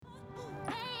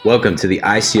Welcome to the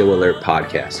ICO Alert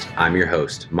podcast. I'm your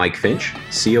host, Mike Finch,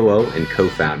 COO and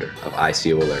co-founder of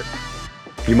ICO Alert.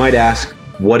 You might ask,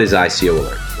 what is ICO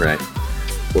Alert, right?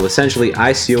 Well, essentially,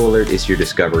 ICO Alert is your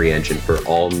discovery engine for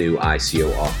all new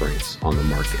ICO offerings on the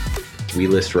market. We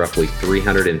list roughly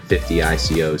 350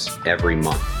 ICOs every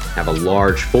month, have a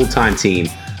large full-time team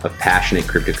of passionate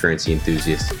cryptocurrency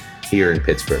enthusiasts here in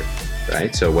Pittsburgh,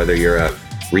 right? So whether you're a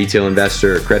retail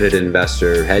investor, accredited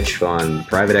investor, hedge fund,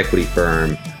 private equity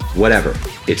firm, whatever,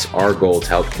 it's our goal to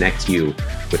help connect you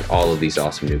with all of these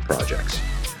awesome new projects.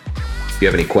 If you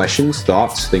have any questions,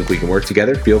 thoughts, think we can work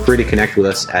together, feel free to connect with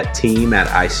us at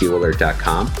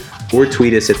team@icoalert.com or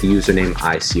tweet us at the username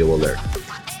ICOAlert.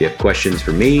 If you have questions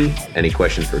for me, any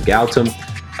questions for Gautam,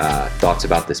 thoughts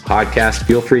about this podcast,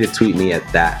 feel free to tweet me at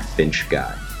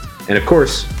 @thatfinchguy. And of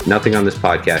course, nothing on this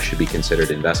podcast should be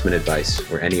considered investment advice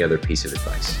or any other piece of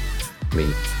advice. I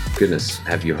mean, goodness,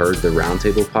 have you heard the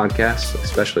Roundtable podcast?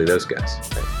 Especially those guys.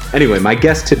 Right? Anyway, my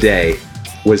guest today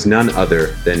was none other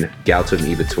than Gautam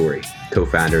Ivaturi,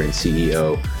 co-founder and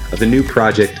CEO of the new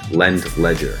project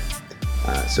LendLedger.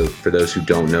 So for those who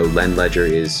don't know, LendLedger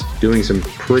is doing some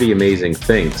pretty amazing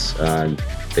things.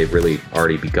 They've really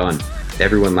already begun.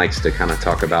 Everyone likes to kind of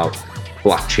talk about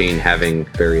blockchain having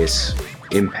various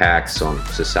impacts on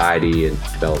society and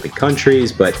developing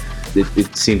countries, but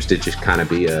it seems to just kind of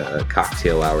be a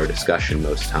cocktail hour discussion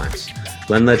most times.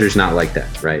 LendLedger's not like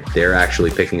that, right? They're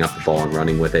actually picking up the ball and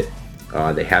running with it.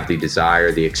 They have the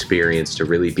desire, the experience to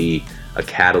really be a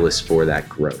catalyst for that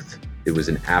growth. It was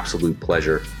an absolute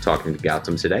pleasure talking to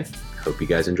Gautam today. Hope you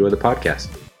guys enjoy the podcast.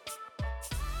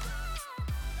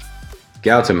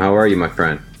 Gautam, how are you, my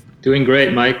friend? Doing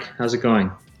great, Mike. How's it going?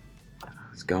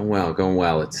 It's going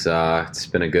well. It's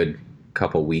been a good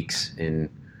couple weeks in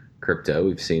crypto.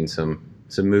 We've seen some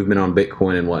movement on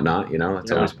Bitcoin and whatnot. You know,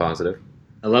 that's always positive.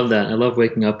 I love that. I love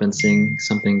waking up and seeing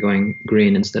something going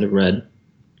green instead of red.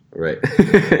 Right.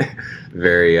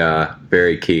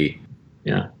 Very key.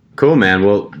 Yeah. Cool, man.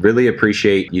 Well, really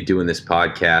appreciate you doing this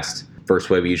podcast. First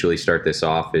way we usually start this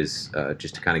off is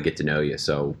just to kind of get to know you.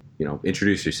 So,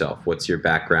 introduce yourself. What's your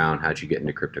background? How'd you get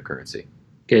into cryptocurrency?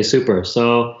 Okay, super.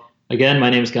 So again,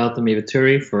 my name is Gautam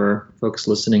Ivaturi. For folks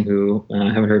listening who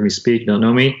haven't heard me speak, don't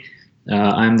know me,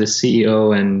 I'm the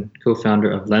CEO and co-founder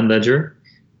of LendLedger.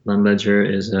 LendLedger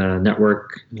is a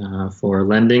network for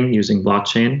lending using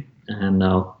blockchain, and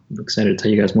I'm excited to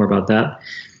tell you guys more about that.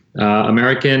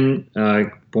 American,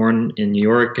 born in New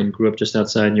York and grew up just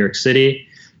outside New York City.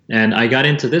 And I got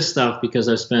into this stuff because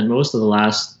I've spent most of the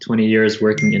last 20 years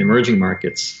working in emerging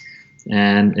markets.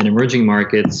 And in emerging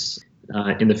markets,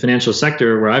 in the financial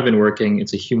sector where I've been working,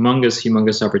 it's a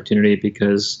humongous opportunity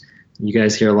because you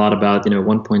guys hear a lot about,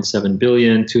 1.7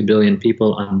 billion, 2 billion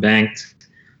people unbanked,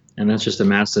 and that's just a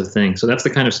massive thing. So that's the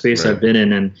kind of space I've been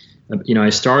in. And, I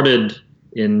started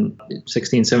in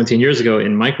 16, 17 years ago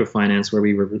in microfinance, where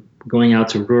we were going out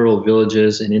to rural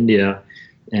villages in India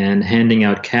and handing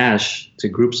out cash to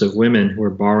groups of women who were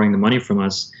borrowing the money from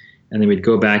us. And then we'd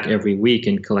go back every week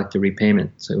and collect a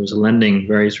repayment. So it was a lending,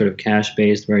 very sort of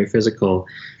cash-based, very physical.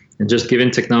 And just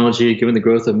given technology, given the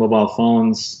growth of mobile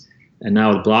phones, and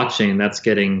now with blockchain, that's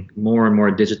getting more and more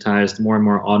digitized, more and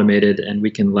more automated, and we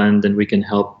can lend and we can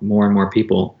help more and more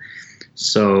people.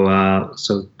 So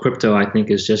crypto, I think,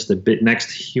 is just the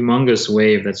next humongous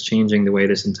wave that's changing the way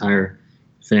this entire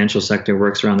financial sector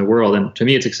works around the world. And to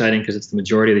me, it's exciting because it's the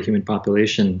majority of the human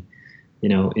population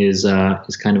is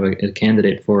kind of a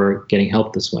candidate for getting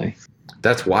help this way.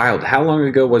 That's wild. How long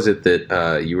ago was it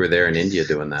that you were there in India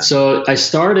doing that? So I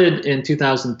started in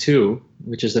 2002,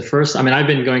 which is the first. I mean, I've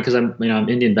been going because I'm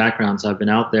Indian background, so I've been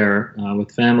out there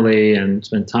with family and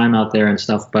spent time out there and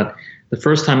stuff. But the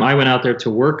first time I went out there to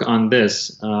work on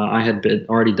this, I had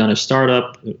already done a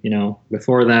startup.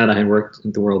 Before that, I had worked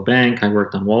at the World Bank. I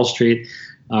worked on Wall Street.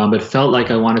 But felt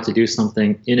like I wanted to do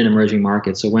something in an emerging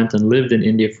market. So went and lived in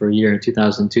India for a year in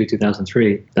 2002,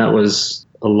 2003. That was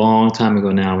a long time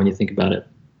ago now when you think about it.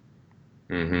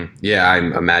 Mm-hmm. Yeah, I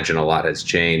imagine a lot has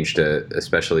changed,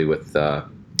 especially with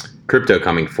crypto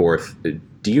coming forth.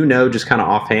 Do you know, just kind of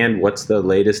offhand, what's the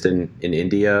latest in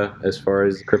India as far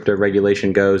as crypto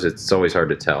regulation goes? It's always hard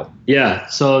to tell. Yeah,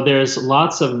 so there's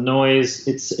lots of noise.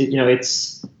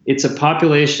 It's a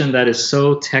population that is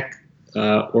so tech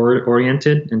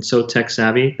oriented and so tech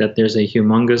savvy that there's a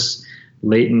humongous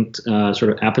latent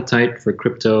sort of appetite for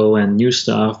crypto and new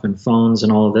stuff and phones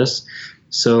and all of this.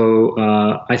 So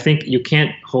I think you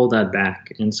can't hold that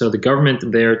back. And so the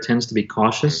government there tends to be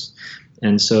cautious.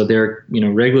 And so they're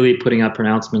regularly putting out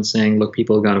pronouncements saying, look,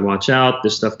 people got to watch out.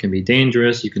 This stuff can be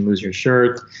dangerous. You can lose your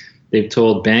shirt. They've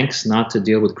told banks not to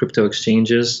deal with crypto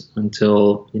exchanges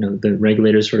until the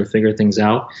regulators sort of figure things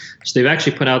out. So they've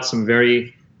actually put out some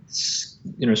very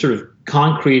sort of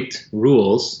concrete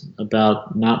rules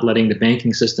about not letting the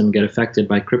banking system get affected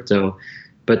by crypto.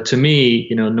 But to me,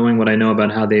 knowing what I know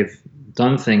about how they've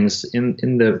done things in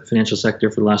the financial sector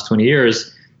for the last 20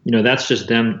 years, that's just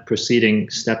them proceeding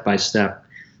step by step.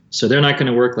 So they're not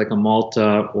going to work like a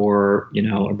Malta or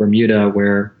a Bermuda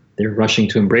where they're rushing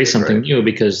to embrace something new,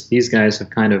 because these guys have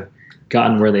kind of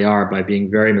gotten where they are by being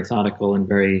very methodical and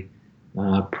very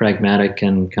pragmatic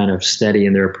and kind of steady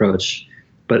in their approach.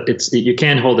 But you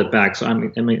can't hold it back. So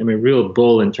I'm a real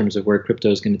bull in terms of where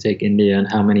crypto is going to take India and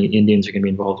how many Indians are going to be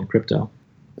involved in crypto.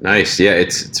 Nice. Yeah,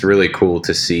 it's really cool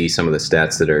to see some of the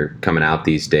stats that are coming out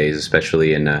these days,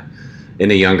 especially in a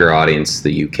younger audience,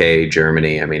 the UK,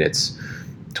 Germany. I mean, it's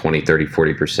 20, 30,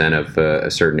 40% of a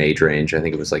certain age range. I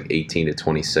think it was like 18 to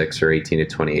 26 or 18 to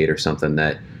 28 or something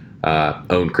that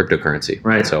own cryptocurrency.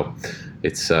 Right. So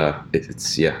it's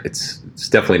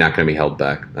definitely not going to be held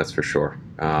back. That's for sure.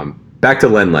 Back to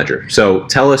LendLedger. So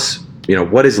tell us,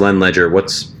 what is LendLedger?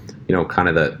 What's, kind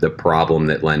of the problem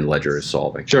that LendLedger is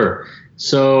solving? Sure.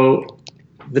 So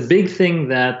the big thing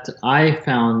that I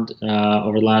found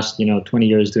over the last 20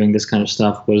 years doing this kind of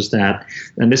stuff was that,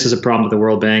 and this is a problem with the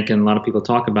World Bank and a lot of people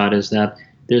talk about, is that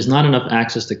there's not enough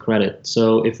access to credit.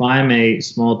 So if I'm a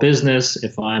small business,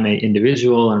 if I'm an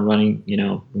individual and running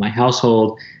my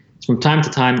household, from time to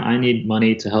time I need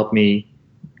money to help me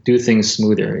do things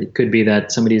smoother. It could be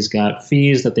that somebody's got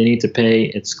fees that they need to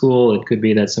pay at school. It could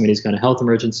be that somebody's got a health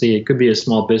emergency. It could be a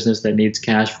small business that needs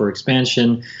cash for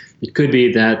expansion. It could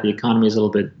be that the economy is a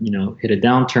little bit, hit a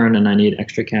downturn and I need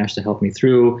extra cash to help me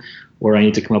through, or I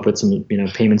need to come up with some,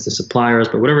 payments to suppliers.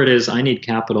 But whatever it is, I need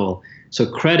capital. So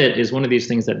credit is one of these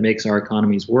things that makes our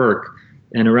economies work.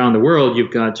 And around the world,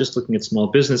 you've got, just looking at small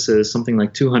businesses, something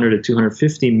like 200 to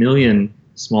 250 million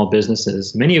small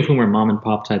businesses, many of whom are mom and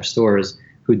pop type stores,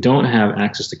 who don't have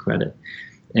access to credit.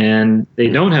 And they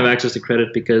don't have access to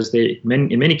credit because they,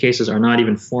 in many cases, are not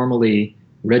even formally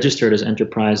registered as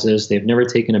enterprises. They've never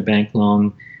taken a bank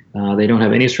loan. They don't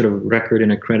have any sort of record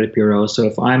in a credit bureau. So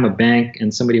if I'm a bank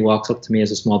and somebody walks up to me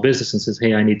as a small business and says,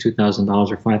 hey, I need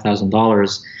 $2,000 or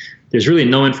 $5,000, there's really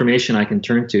no information I can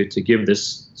turn to give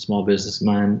this small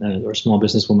businessman or small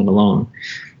businesswoman a loan.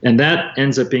 And that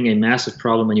ends up being a massive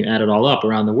problem when you add it all up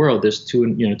around the world. There's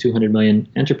 200 million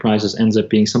enterprises, ends up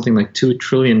being something like $2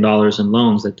 trillion in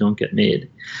loans that don't get made.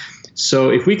 So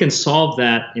if we can solve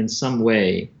that in some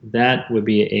way, that would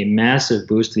be a massive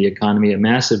boost to the economy, a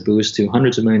massive boost to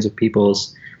hundreds of millions of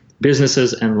people's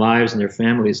businesses and lives and their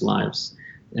families' lives.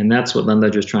 And that's what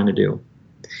LendLedger is trying to do.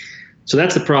 So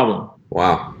that's the problem.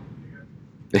 Wow.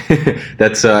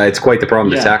 That's it's quite the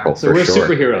problem to tackle. So we're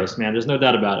superheroes, man. There's no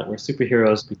doubt about it. We're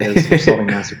superheroes because we're solving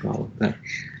a massive problem.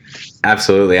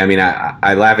 Absolutely. I mean,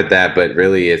 I laugh at that, but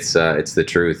really, it's the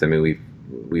truth. I mean,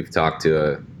 we've talked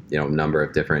to a number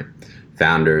of different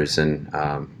founders, and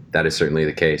that is certainly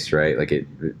the case, right? Like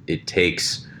it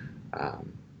takes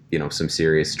some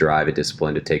serious drive and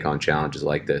discipline to take on challenges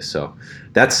like this. So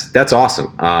that's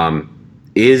awesome.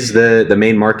 Is the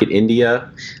main market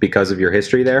India because of your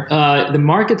history there? The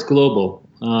market's global,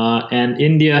 and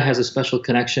India has a special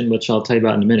connection, which I'll tell you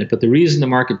about in a minute. But the reason the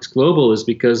market's global is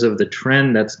because of the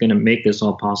trend that's going to make this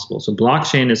all possible. So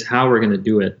blockchain is how we're going to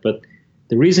do it. But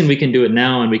the reason we can do it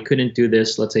now and we couldn't do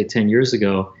this, let's say, 10 years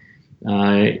ago,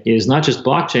 is not just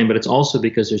blockchain, but it's also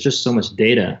because there's just so much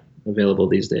data available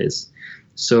these days.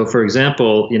 So, for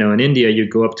example, in India, you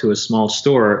go up to a small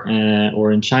store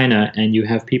or in China, and you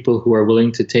have people who are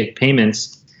willing to take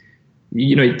payments.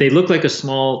 They look like a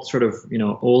small sort of,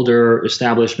 older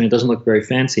establishment. It doesn't look very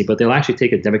fancy, but they'll actually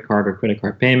take a debit card or credit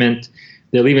card payment.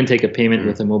 They'll even take a payment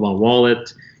with a mobile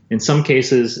wallet. In some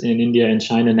cases in India and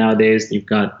China nowadays, you've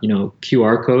got,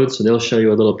 QR codes. So they'll show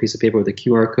you a little piece of paper with a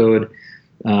QR code.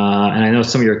 And I know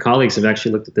some of your colleagues have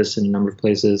actually looked at this in a number of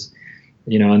places.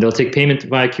 And they'll take payment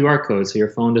via QR code. So your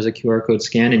phone does a QR code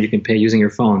scan and you can pay using your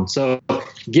phone. So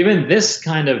given this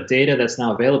kind of data that's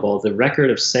now available, the record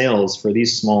of sales for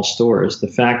these small stores, the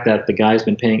fact that the guy's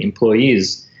been paying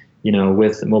employees,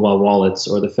 with mobile wallets,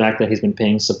 or the fact that he's been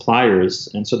paying suppliers.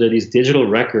 And so there are these digital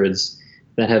records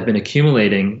that have been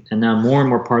accumulating, and now more and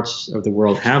more parts of the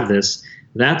world have this.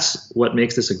 That's what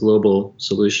makes this a global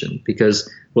solution, because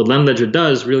what LendLedger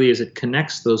does really is it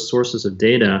connects those sources of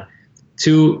data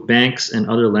to banks and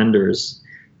other lenders,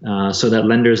 so that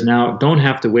lenders now don't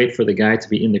have to wait for the guy to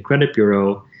be in the credit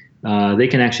bureau. They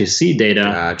can actually see data.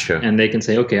 Gotcha. And they can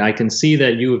say, okay, I can see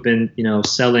that you have been,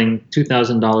 selling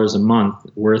 $2,000 a month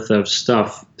worth of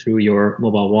stuff through your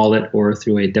mobile wallet or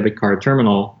through a debit card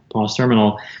terminal, POS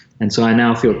terminal. And so I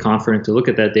now feel confident to look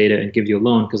at that data and give you a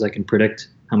loan because I can predict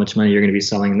how much money you're going to be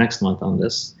selling next month on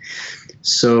this.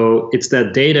 So it's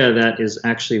that data that is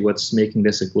actually what's making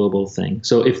this a global thing.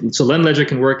 So LendLedger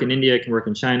can work in India, it can work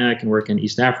in China, it can work in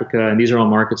East Africa, and these are all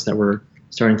markets that we're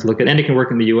starting to look at, and it can work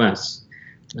in the US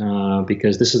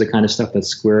because this is the kind of stuff that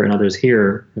Square and others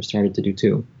here have started to do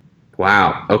too.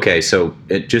 Wow. Okay. So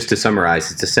just to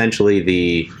summarize, it's essentially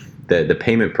the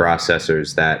payment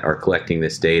processors that are collecting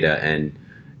this data, and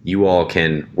you all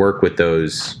can work with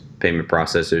those payment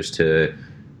processors to,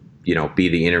 be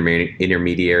the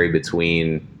intermediary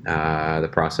between the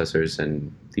processors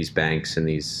and these banks and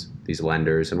these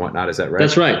lenders and whatnot. Is that right?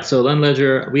 That's right. So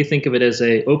LendLedger, we think of it as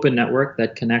an open network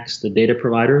that connects the data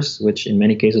providers, which in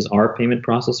many cases are payment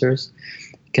processors.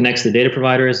 It connects the data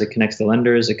providers, it connects the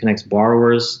lenders, it connects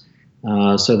borrowers,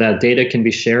 so that data can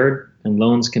be shared and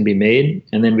loans can be made.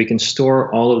 And then we can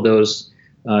store all of those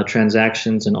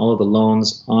transactions and all of the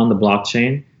loans on the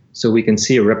blockchain so we can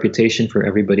see a reputation for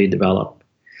everybody develop.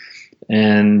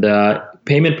 And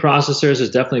payment processors is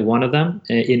definitely one of them.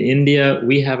 In India,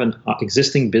 we have an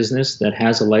existing business that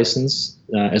has a license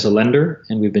as a lender,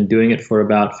 and we've been doing it for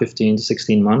about 15 to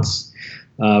 16 months.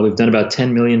 We've done about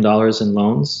 $10 million in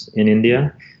loans in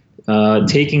India,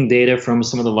 taking data from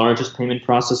some of the largest payment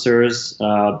processors,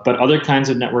 but other kinds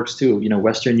of networks too.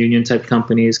 Western Union type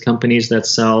companies that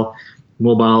sell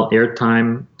mobile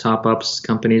airtime top-ups,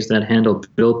 companies that handle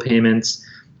bill payments.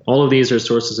 All of these are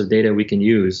sources of data we can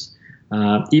use.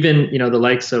 Even the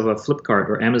likes of a Flipkart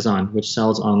or Amazon, which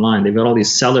sells online, they've got all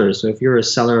these sellers. So if you're a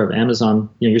seller of Amazon,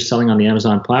 you're selling on the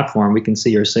Amazon platform, we can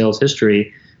see your sales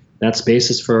history. That's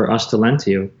basis for us to lend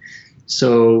to you.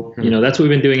 So that's what we've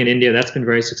been doing in India. That's been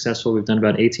very successful. We've done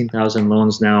about 18,000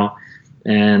 loans now.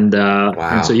 And wow.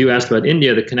 And so you asked about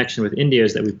India. The connection with India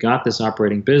is that we've got this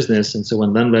operating business, and so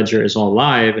when LendLedger is all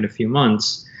live in a few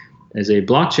months as a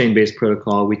blockchain-based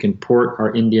protocol, we can port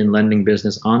our Indian lending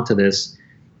business onto this.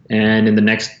 And in the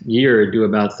next year, do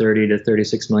about $30 to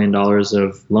 $36 million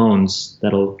of loans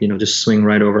that'll, just swing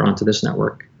right over onto this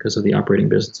network because of the operating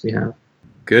business we have.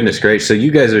 Goodness gracious! So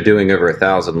you guys are doing over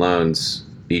 1,000 loans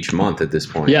each month at this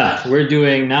point. Yeah, we're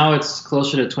doing now. It's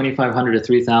closer to 2,500 to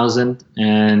 3,000,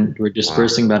 and we're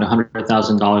dispersing about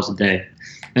 $100,000 a day.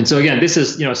 And so again, this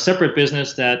is a separate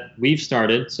business that we've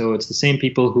started. So it's the same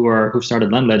people who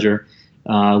started LendLedger.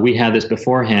 We had this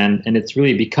beforehand, and it's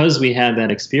really because we had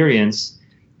that experience.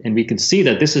 And we could see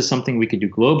that this is something we could do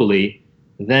globally,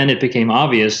 then it became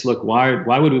obvious, look,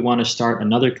 why would we want to start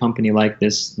another company like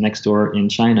this next door in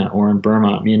China or in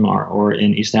Burma, Myanmar, or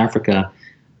in East Africa?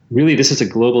 Really, this is a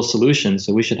global solution,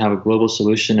 so we should have a global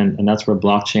solution, and that's where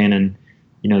blockchain and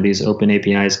these open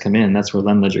APIs come in. That's where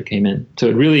LendLedger came in.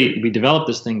 So we developed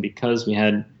this thing because we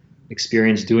had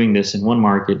experience doing this in one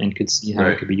market and could see how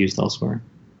it could be used elsewhere.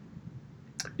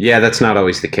 Yeah, that's not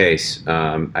always the case.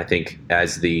 I think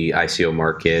as the ICO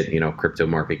market, crypto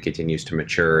market continues to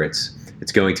mature,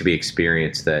 it's going to be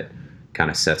experience that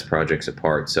kind of sets projects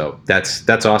apart. So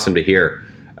that's awesome to hear.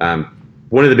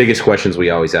 One of the biggest questions we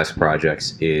always ask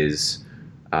projects is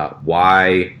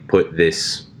why put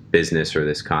this business or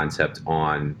this concept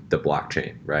on the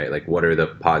blockchain, right? Like, what are the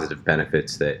positive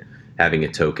benefits that having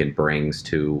a token brings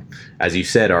to, as you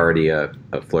said, already a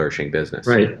flourishing business?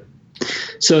 Right.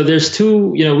 So there's two,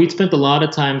 we spent a lot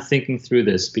of time thinking through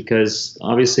this because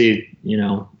obviously,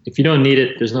 if you don't need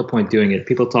it, there's no point doing it.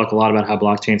 People talk a lot about how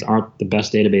blockchains aren't the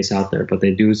best database out there, but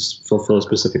they do fulfill a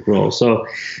specific role. So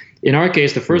in our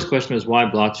case, the first question is why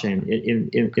blockchain?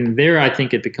 In there, I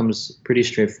think it becomes pretty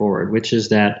straightforward, which is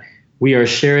that we are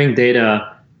sharing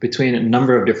data between a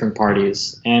number of different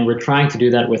parties, and we're trying to do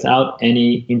that without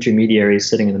any intermediaries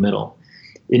sitting in the middle.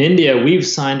 In India, we've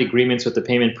signed agreements with the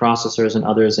payment processors and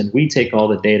others, and we take all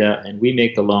the data and we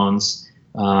make the loans.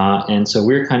 And so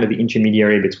we're kind of the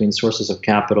intermediary between sources of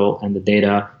capital and the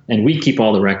data, and we keep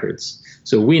all the records.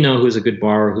 So we know who's a good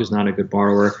borrower, who's not a good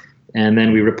borrower, and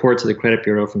then we report to the credit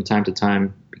bureau from time to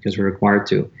time because we're required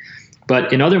to.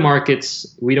 But in other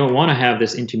markets, we don't want to have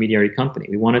this intermediary company.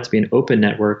 We want it to be an open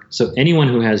network, so anyone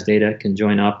who has data can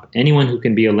join up. Anyone who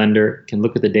can be a lender can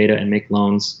look at the data and make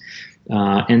loans.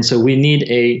 And so we need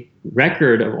a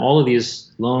record of all of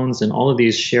these loans and all of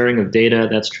these sharing of data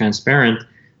that's transparent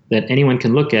that anyone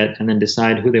can look at and then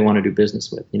decide who they want to do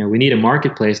business with. We need a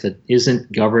marketplace that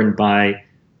isn't governed by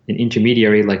an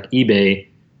intermediary like eBay,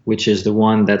 which is the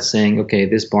one that's saying, okay,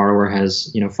 this borrower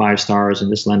has 5 stars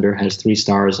and this lender has 3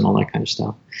 stars and all that kind of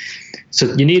stuff.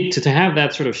 So you need to have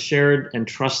that sort of shared and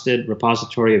trusted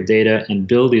repository of data and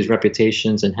build these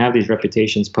reputations and have these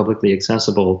reputations publicly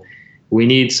accessible. We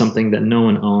need something that no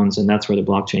one owns, and that's where the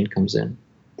blockchain comes in.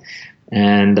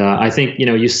 And I think,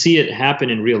 you see it happen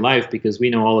in real life because we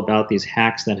know all about these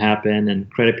hacks that happen, and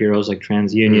credit bureaus like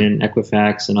TransUnion,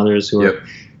 Equifax, and others who are,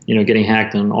 getting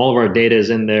hacked, and all of our data is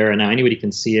in there, and now anybody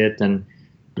can see it. And,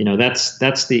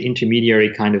 that's the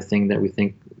intermediary kind of thing that we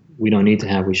think we don't need to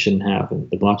have, we shouldn't have, and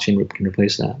the blockchain can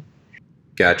replace that.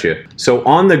 Gotcha. So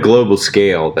on the global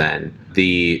scale, then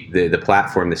the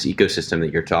platform, this ecosystem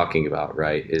that you're talking about,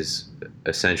 right, is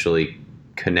essentially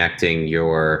connecting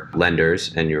your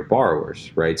lenders and your borrowers,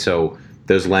 right? So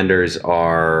those lenders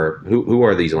are who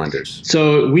are these lenders?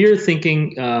 So we are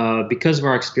thinking because of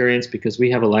our experience, because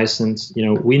we have a license,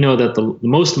 we know that the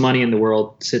most money in the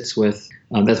world sits with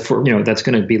that's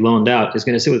going to be loaned out is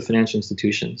going to sit with financial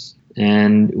institutions.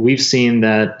 And we've seen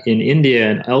that in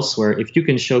India and elsewhere, if you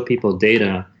can show people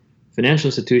data, financial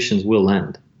institutions will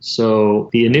lend. So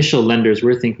the initial lenders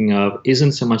we're thinking of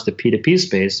isn't so much the P2P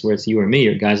space where it's you or me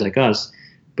or guys like us,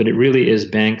 but it really is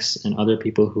banks and other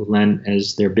people who lend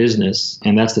as their business.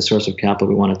 And that's the source of capital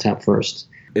we want to tap first.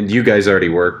 And you guys already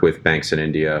work with banks in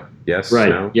India, yes? Right,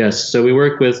 no? Yes. So we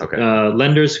work with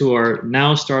lenders who are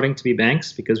now starting to be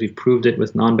banks because we've proved it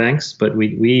with non-banks, but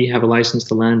we have a license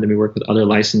to lend, and we work with other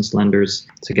licensed lenders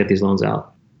to get these loans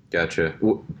out. Gotcha.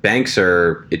 Banks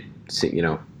are,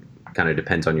 kind of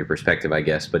depends on your perspective, I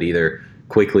guess, but either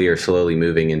quickly or slowly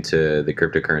moving into the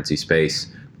cryptocurrency space.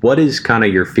 What is kind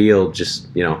of your field, just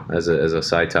as a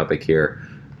side topic here,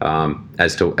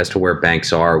 as to where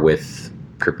banks are with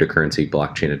cryptocurrency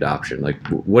blockchain adoption? Like,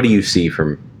 what do you see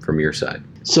from your side?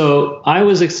 So I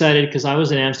was excited because I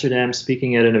was in Amsterdam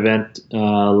speaking at an event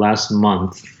last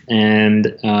month,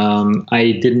 and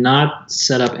I did not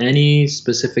set up any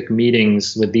specific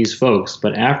meetings with these folks.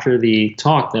 But after the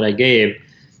talk that I gave,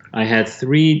 I had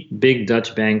 3 big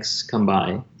Dutch banks come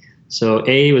by. So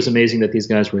A, it was amazing that these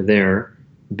guys were there.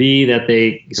 B, that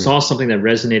they saw something that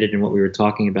resonated in what we were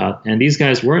talking about. And these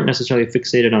guys weren't necessarily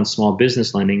fixated on small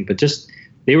business lending, but just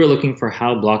they were looking for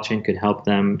how blockchain could help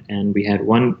them. And we had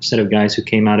one set of guys who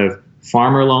came out of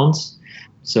farmer loans.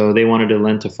 So they wanted to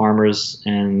lend to farmers,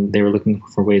 and they were looking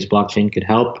for ways blockchain could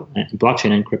help,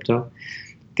 blockchain and crypto.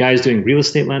 Guys doing real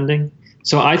estate lending.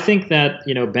 So I think that,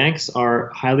 banks are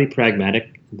highly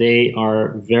pragmatic. They are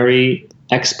very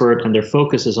expert, and their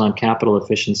focus is on capital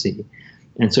efficiency.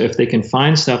 And so if they can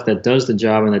find stuff that does the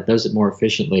job and that does it more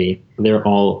efficiently, they're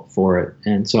all for it.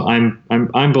 And so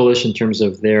I'm bullish in terms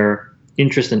of their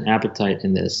interest and appetite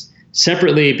in this.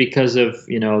 Separately, because of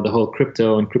the whole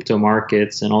crypto and crypto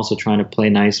markets, and also trying to play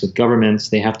nice with governments,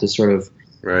 they have to sort of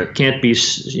can't be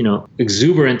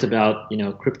exuberant about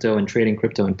crypto and trading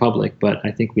crypto in public. But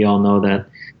I think we all know that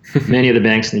many of the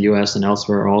banks in the U.S. and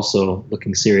elsewhere are also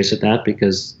looking serious at that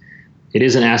because it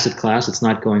is an asset class. It's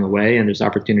not going away, and there's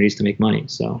opportunities to make money.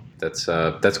 So that's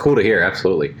cool to hear.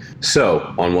 Absolutely.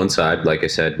 So on one side, like I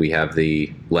said, we have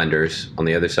the lenders. On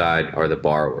the other side are the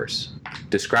borrowers.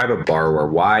 Describe a borrower.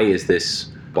 Why is this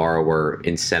borrower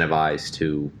incentivized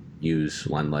to use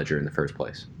LendLedger in the first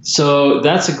place? So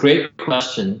that's a great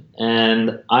question.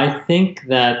 And I think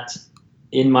that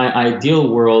in my ideal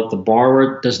world, the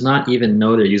borrower does not even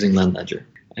know they're using LendLedger.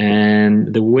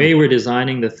 And the way we're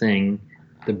designing the thing,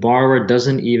 the borrower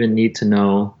doesn't even need to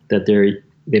know that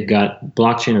they've got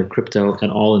blockchain or crypto at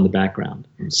all in the background.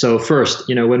 So first,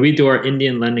 when we do our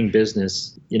Indian lending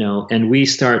business, and we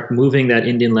start moving that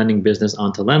Indian lending business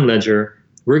onto LendLedger,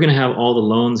 we're going to have all the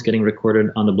loans getting recorded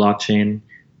on the blockchain.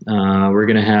 We're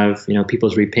going to have,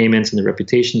 people's repayments and the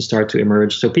reputation start to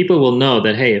emerge. So people will know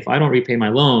that, hey, if I don't repay my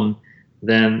loan,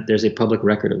 then there's a public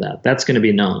record of that. That's going to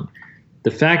be known.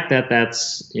 The fact that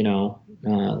that's,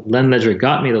 LendLedger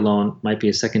got me the loan might be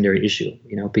a secondary issue,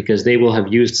 because they will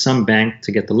have used some bank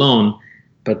to get the loan,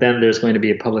 but then there's going to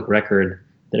be a public record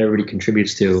that everybody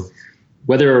contributes to.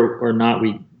 Whether or not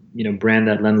we, brand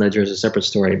that LendLedger is a separate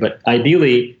story. But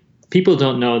ideally, people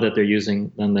don't know that they're using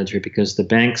LendLedger because the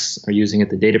banks are using it,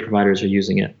 the data providers are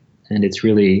using it, and it's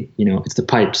really, it's the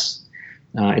pipes.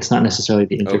 It's not necessarily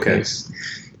the interface. Okay.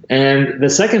 And the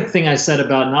second thing I said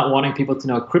about not wanting people to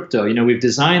know crypto, we've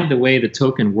designed the way the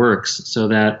token works so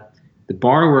that the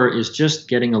borrower is just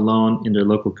getting a loan in their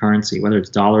local currency, whether it's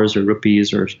dollars or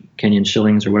rupees or Kenyan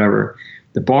shillings or whatever.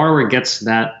 The borrower gets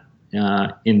that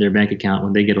in their bank account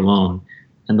when they get a loan.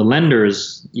 And the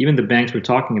lenders, even the banks we're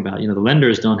talking about, the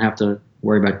lenders don't have to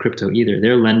worry about crypto either.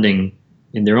 They're lending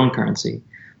in their own currency.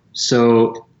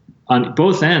 So on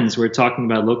both ends, we're talking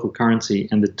about local currency,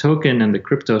 and the token and the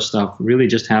crypto stuff really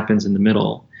just happens in the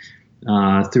middle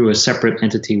through a separate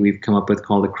entity we've come up with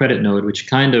called the credit node, which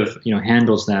kind of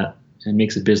handles that and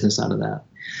makes a business out of that.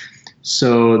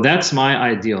 So that's my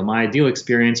ideal. My ideal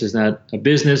experience is that a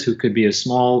business who could be a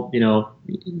small,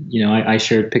 I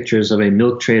shared pictures of a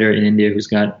milk trader in India who's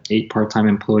got 8 part-time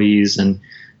employees, and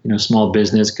small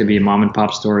business could be a mom and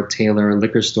pop store, tailor,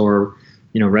 liquor store,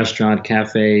 restaurant,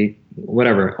 cafe,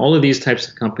 whatever. All of these types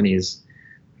of companies,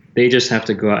 they just have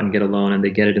to go out and get a loan, and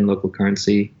they get it in local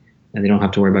currency, and they don't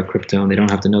have to worry about crypto, and they don't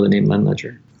have to know the name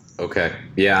LendLedger. Okay.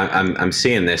 Yeah, I'm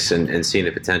seeing this and seeing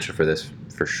the potential for this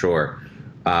for sure.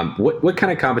 What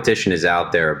kind of competition is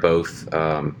out there, both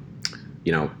in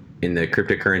the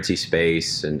cryptocurrency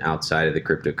space and outside of the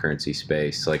cryptocurrency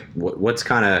space? Like, what's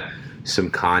kind of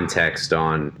some context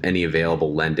on any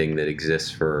available lending that exists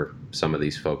for some of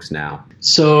these folks now?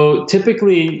 So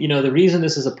typically, the reason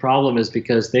this is a problem is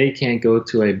because they can't go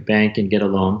to a bank and get a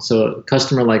loan. So a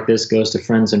customer like this goes to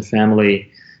friends and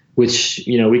family, which,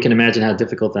 we can imagine how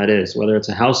difficult that is, whether it's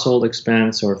a household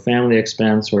expense or a family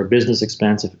expense or a business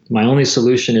expense. If my only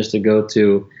solution is to go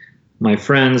to my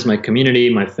friends, my community,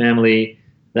 my family,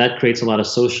 that creates a lot of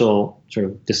social sort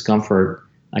of discomfort.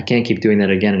 I can't keep doing that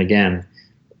again and again.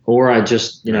 Or I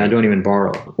just, I don't even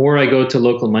borrow. Or I go to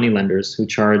local money lenders who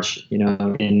charge,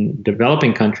 in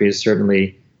developing countries,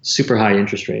 certainly super high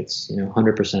interest rates,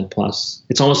 100% plus.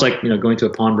 It's almost like, going to a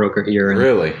pawnbroker here.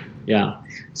 Really? Yeah.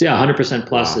 So yeah, 100%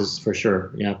 plus is for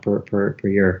sure. Yeah, per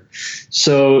year.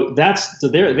 So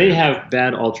they have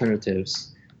bad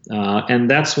alternatives. And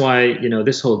that's why,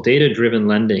 this whole data-driven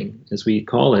lending, as we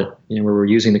call it, where we're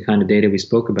using the kind of data we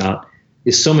spoke about,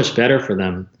 is so much better for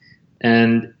them.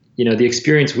 And the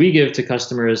experience we give to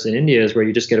customers in India is where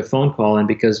you just get a phone call, and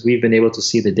because we've been able to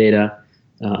see the data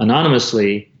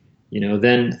anonymously,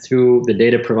 then through the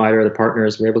data provider, the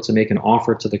partners, we're able to make an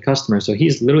offer to the customer. So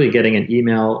he's literally getting an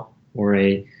email or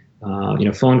a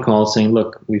phone call saying,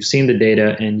 look, we've seen the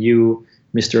data, and you,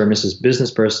 Mr. or Mrs. Business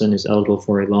Person, is eligible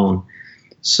for a loan.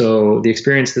 So the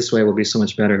experience this way will be so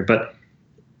much better. But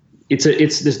it's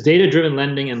this data-driven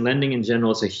lending, and lending in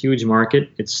general is a huge market.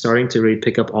 It's starting to really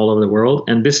pick up all over the world.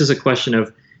 And this is a question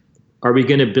of, are we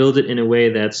going to build it in a way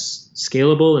that's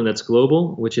scalable and that's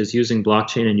global, which is using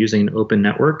blockchain and using an open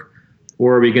network?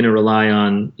 Or are we going to rely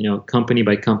on, company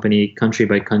by company, country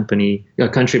by country,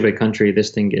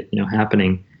 this thing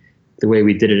happening the way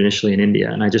we did it initially in India?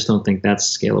 And I just don't think that's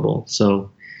scalable. So,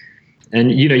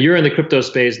 and you're in the crypto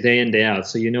space day in, day out.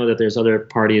 So that there's other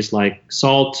parties like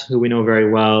Salt, who we know very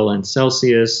well, and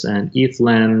Celsius and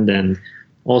ETHLend, and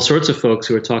all sorts of folks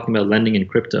who are talking about lending in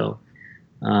crypto.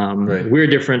 Right. We're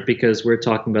different because we're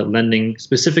talking about lending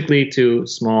specifically to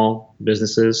small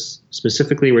businesses.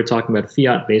 Specifically, we're talking about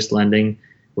fiat-based lending.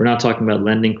 We're not talking about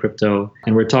lending crypto.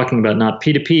 And we're talking about not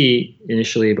P2P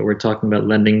initially, but we're talking about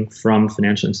lending from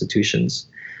financial institutions.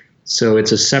 So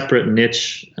it's a separate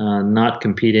niche, not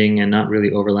competing and not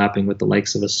really overlapping with the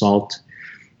likes of Salt,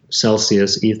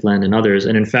 Celsius, ETHLend, and others.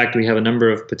 And in fact, we have a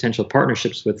number of potential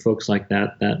partnerships with folks like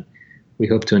that we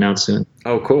hope to announce soon.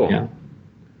 Oh, cool. Yeah.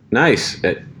 Nice.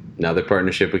 Another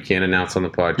partnership we can't announce on the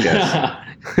podcast.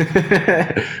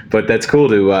 But that's cool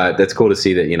to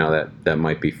see that that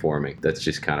might be forming. That's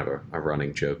just kind of a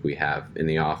running joke we have in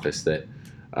the office, that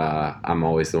I'm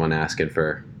always the one asking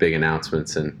for big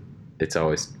announcements, and it's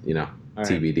always right.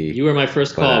 TBD. You were my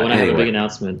first call when I have a big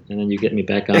announcement, and then you get me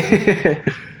back on.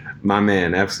 My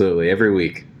man, absolutely, every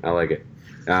week. I like it.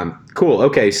 Cool.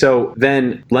 Okay, so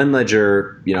then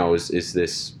LendLedger, is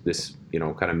this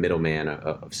kind of middleman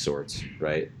of sorts,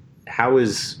 right? How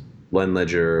is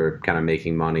LendLedger kind of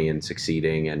making money and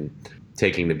succeeding and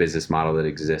taking the business model that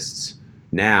exists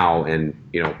now and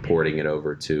porting it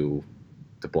over to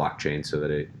the blockchain so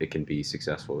that it can be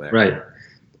successful there? Right.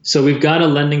 So we've got a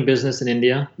lending business in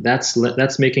India that's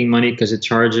making money because it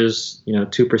charges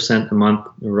 2% a month,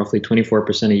 or roughly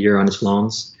 24% a year on its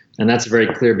loans, and that's a very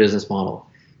clear business model.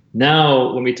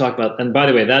 Now, when we talk about, and by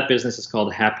the way, that business is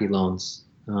called Happy Loans.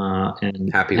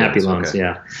 And Happy Loans, okay.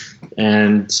 Yeah.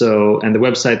 And the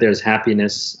website there is happy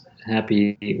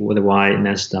with a y,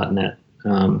 nest.net.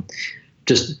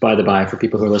 Just by the by for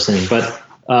people who are listening.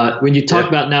 But when you talk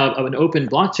about now of an open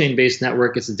blockchain-based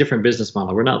network, it's a different business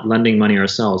model. We're not lending money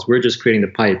ourselves. We're just creating the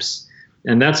pipes.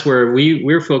 And that's where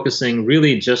we're focusing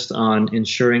really just on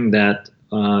ensuring that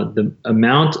the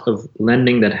amount of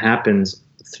lending that happens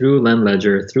through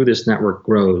LendLedger, through this network,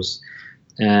 grows.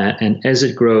 And as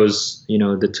it grows,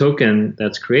 the token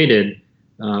that's created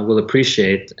will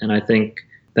appreciate. And I think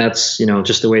that's,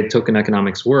 just the way token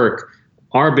economics work.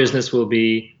 Our business will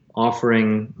be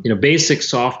offering, basic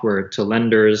software to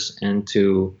lenders and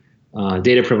to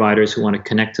data providers who want to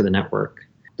connect to the network.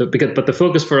 But the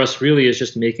focus for us really is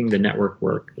just making the network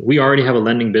work. We already have a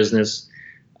lending business.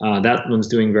 That one's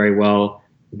doing very well.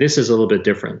 This is a little bit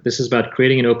different. This is about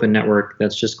creating an open network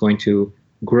that's just going to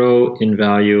grow in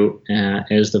value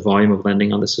as the volume of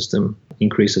lending on the system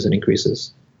increases and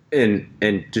increases.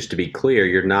 And just to be clear,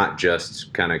 you're not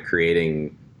just kind of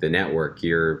creating the network.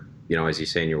 You're, as you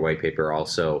say in your white paper,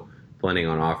 also planning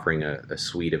on offering a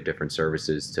suite of different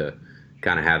services to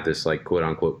kind of have this like quote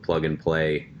unquote plug and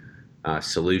play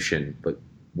solution. But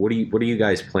what are you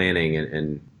guys planning,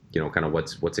 and kind of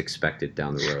what's expected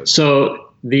down the road? So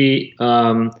the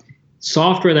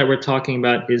software that we're talking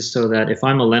about is so that if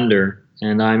I'm a lender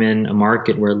and I'm in a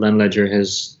market where LendLedger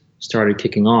has started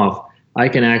kicking off, I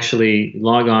can actually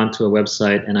log on to a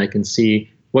website and I can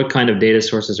see what kind of data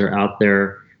sources are out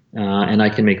there, and I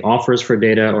can make offers for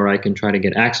data, or I can try to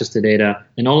get access to data.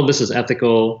 And all of this is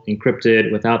ethical,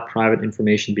 encrypted, without private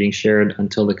information being shared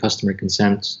until the customer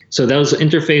consents. So those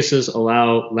interfaces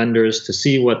allow lenders to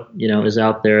see what is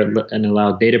out there, and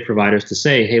allow data providers to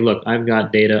say, hey, look, I've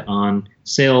got data on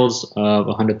sales of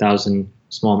 100,000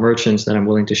 small merchants that I'm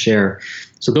willing to share.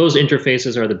 So those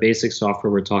interfaces are the basic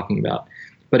software we're talking about.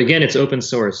 But again, it's open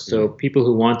source, so people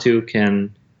who want to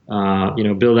can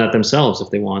build that themselves if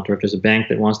they want, or if there's a bank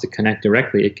that wants to connect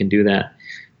directly, it can do that.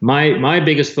 My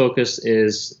biggest focus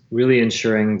is really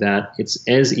ensuring that it's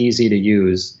as easy to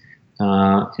use,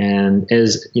 and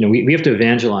as we have to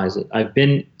evangelize it. I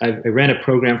ran a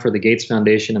program for the Gates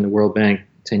Foundation and the World Bank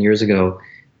 10 years ago,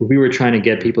 where we were trying to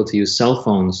get people to use cell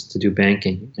phones to do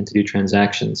banking and to do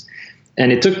transactions.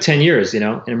 And it took 10 years, in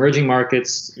emerging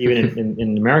markets, even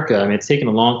in America. I mean, it's taken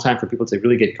a long time for people to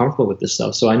really get comfortable with this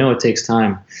stuff. So I know it takes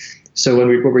time. So what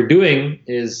we're doing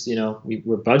is,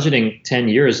 we're budgeting 10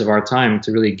 years of our time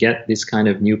to really get these kind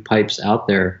of new pipes out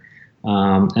there.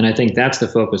 And I think that's the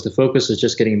focus. The focus is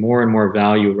just getting more and more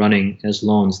value running as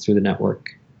loans through the network.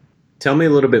 Tell me a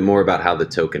little bit more about how the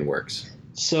token works.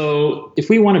 So if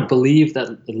we want to believe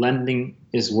that the lending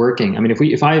is working, I mean,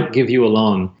 if I give you a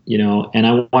loan, and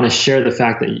I want to share the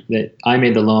fact that I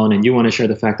made the loan, and you want to share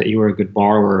the fact that you were a good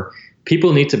borrower,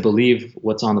 people need to believe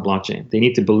what's on the blockchain. They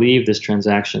need to believe this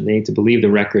transaction. They need to believe the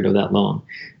record of that loan.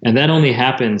 And that only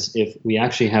happens if we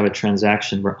actually have a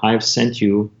transaction where I've sent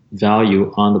you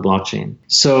value on the blockchain.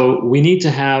 So we need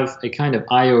to have a kind of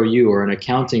IOU, or an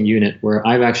accounting unit, where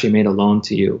I've actually made a loan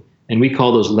to you. And we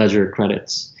call those ledger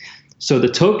credits. So the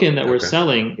token that we're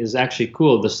selling is actually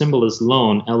cool. The symbol is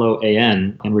LOAN,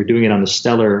 LOAN, and we're doing it on the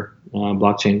Stellar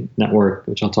blockchain network,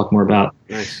 which I'll talk more about.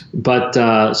 Nice. But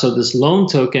so this loan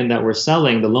token that we're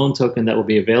selling, the loan token that will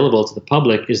be available to the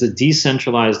public, is a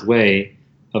decentralized way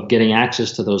of getting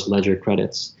access to those ledger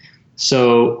credits.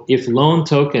 So if loan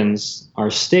tokens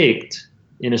are staked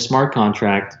in a smart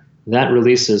contract, that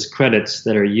releases credits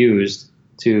that are used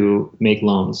to make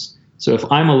loans. So if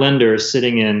I'm a lender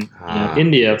sitting in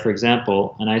India, for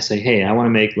example, and I say, hey, I want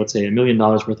to make, let's say, $1 million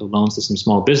worth of loans to some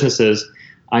small businesses,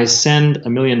 I send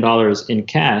 $1 million in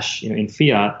cash, in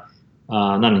fiat,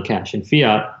 not in cash, in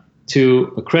fiat,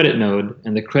 to a credit node.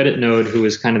 And the credit node, who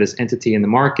is kind of this entity in the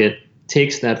market,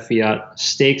 takes that fiat,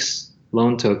 stakes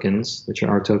loan tokens, which are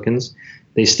our tokens.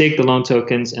 They stake the loan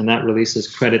tokens, and that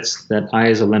releases credits that I,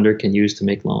 as a lender, can use to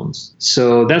make loans.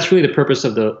 So that's really the purpose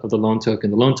of the loan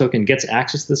token. The loan token gets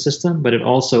access to the system, but it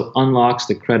also unlocks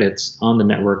the credits on the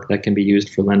network that can be used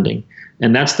for lending.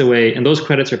 And that's the way, and those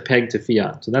credits are pegged to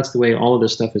fiat. So that's the way all of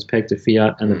this stuff is pegged to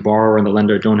fiat, and the borrower and the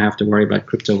lender don't have to worry about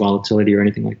crypto volatility or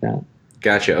anything like that.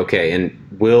 Gotcha. Okay. And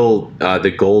will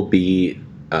the goal be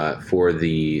for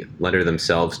the lender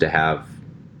themselves to have,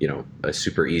 a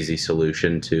super easy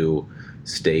solution to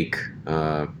stake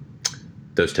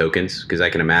those tokens? Because I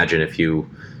can imagine if you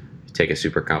take a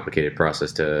super complicated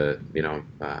process to,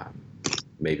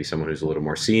 maybe someone who's a little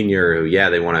more senior, who,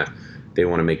 they want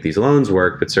to make these loans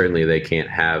work, but certainly they can't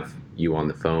have you on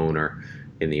the phone or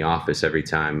in the office every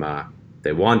time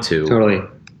they want to. Totally.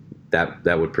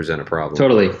 That would present a problem.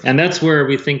 Totally. And that's where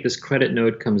we think this credit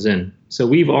node comes in. So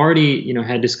we've already,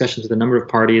 had discussions with a number of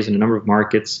parties in a number of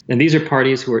markets. And these are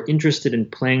parties who are interested in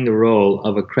playing the role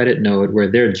of a credit node, where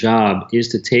their job is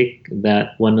to take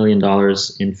that $1 million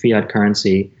in fiat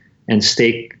currency and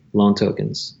stake loan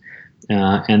tokens,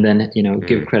 and then,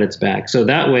 give credits back. So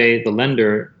that way the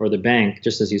lender or the bank,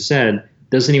 just as you said,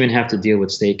 doesn't even have to deal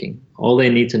with staking. All they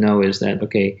need to know is that,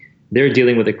 okay, they're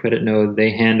dealing with a credit node.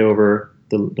 They hand over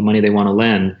the money they want to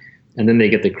lend, and then they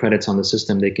get the credits on the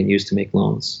system they can use to make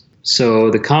loans. So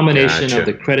the combination of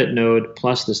the credit node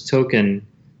plus this token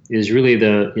is really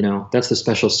that's the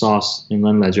special sauce in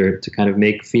LendLedger to kind of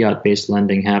make fiat-based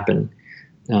lending happen.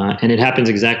 And it happens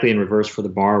exactly in reverse for the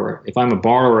borrower. If I'm a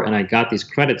borrower and I got these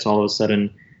credits, all of a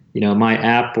sudden, my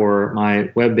app or my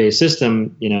web-based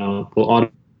system, will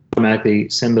automatically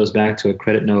send those back to a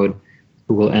credit node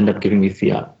who will end up giving me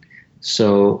fiat.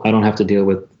 so I don't have to deal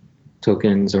with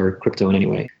tokens or crypto in any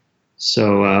way.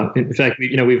 So in fact,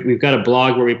 we've got a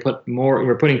blog where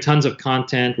we're putting tons of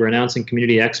content, we're announcing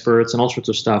community experts and all sorts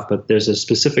of stuff, but there's a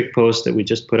specific post that we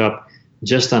just put up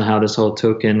just on how this whole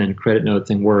token and credit note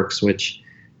thing works, which,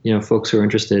 folks who are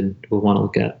interested will want to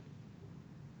look at.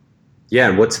 Yeah,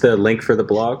 and what's the link for the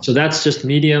blog? So that's just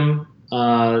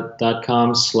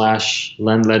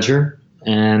medium.com/LendLedger,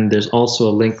 and there's also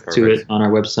a link to it on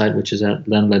our website, which is at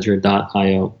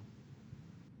LendLedger.io.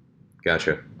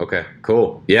 Gotcha. Okay,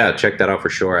 cool. Yeah, check that out for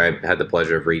sure. I had the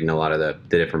pleasure of reading a lot of the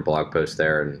different blog posts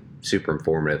there, and super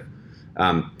informative.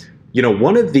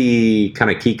 One of the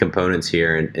kind of key components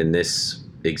here, and this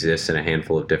exists in a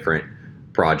handful of different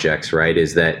projects, right,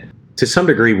 is that to some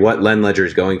degree what LendLedger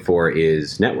is going for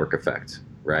is network effect,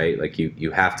 right? Like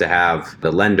you have to have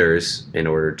the lenders in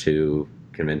order to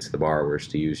convince the borrowers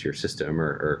to use your system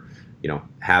or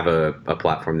have a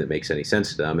platform that makes any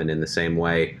sense to them. And in the same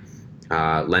way,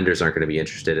 lenders aren't going to be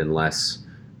interested unless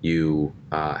you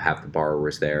have the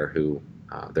borrowers there who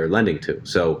they're lending to.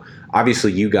 So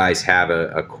obviously you guys have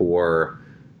a core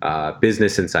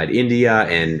business inside India,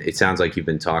 and it sounds like you've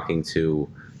been talking to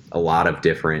a lot of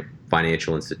different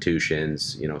financial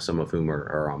institutions, some of whom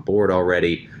are on board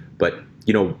already. But,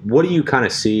 what do you kind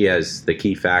of see as the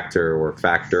key factor or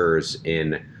factors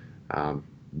in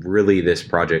really this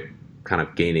project kind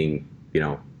of gaining,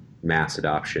 mass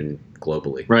adoption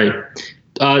globally? Right.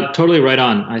 Totally right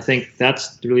on. I think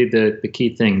that's really the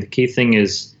key thing. The key thing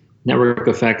is network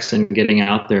effects and getting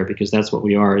out there, because that's what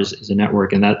we are, is a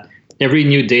network. And that every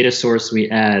new data source we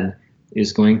add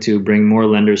is going to bring more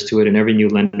lenders to it, and every new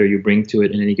lender you bring to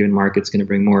it in any given market is going to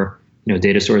bring more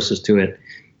data sources to it.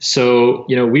 So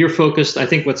we are focused. I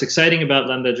think what's exciting about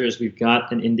LendLedger is we've got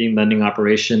an Indian lending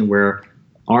operation where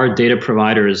our data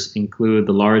providers include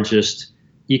the largest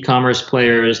e-commerce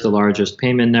players, the largest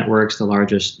payment networks, the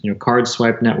largest card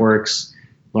swipe networks,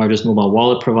 largest mobile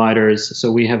wallet providers.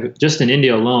 So we have, just in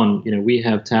India alone, we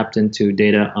have tapped into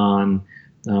data on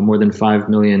more than 5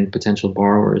 million potential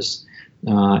borrowers.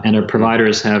 And our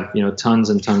providers have tons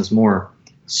and tons more.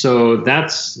 So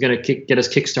that's going to get us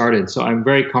kick-started. So I'm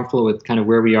very comfortable with kind of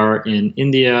where we are in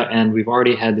India, and we've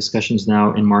already had discussions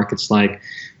now in markets like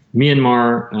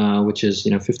Myanmar, which is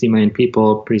 50 million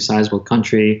people, pretty sizable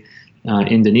country,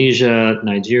 Indonesia,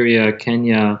 Nigeria,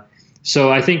 Kenya.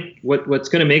 So I think what's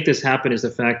going to make this happen is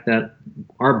the fact that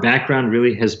our background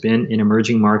really has been in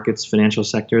emerging markets, financial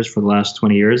sectors for the last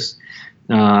 20 years.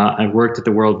 I've worked at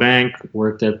the World Bank,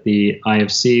 worked at the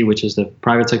IFC, which is the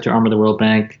private sector arm of the World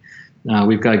Bank.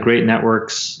 We've got great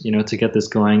networks, to get this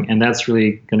going, and that's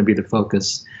really going to be the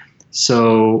focus.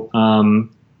 So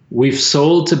we've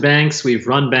sold to banks, we've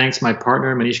run banks. My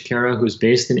partner, Manish Kera, who's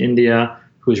based in India,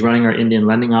 who's running our Indian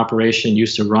lending operation, he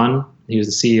was the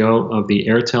CEO of the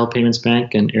Airtel Payments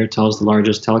Bank, and Airtel is the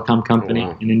largest telecom company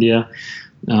in India.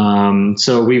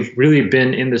 So we've really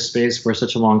been in this space for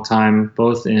such a long time,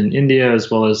 both in India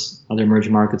as well as other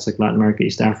emerging markets like Latin America,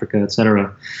 East Africa, et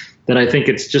cetera, that I think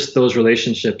it's just those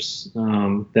relationships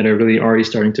that are really already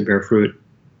starting to bear fruit.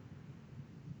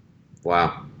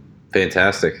 Wow.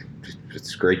 Fantastic.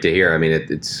 It's great to hear. I mean,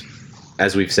 it's,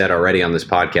 as we've said already on this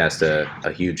podcast,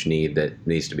 a huge need that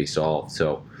needs to be solved.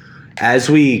 So as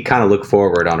we kind of look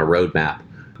forward on a roadmap,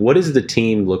 what does the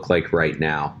team look like right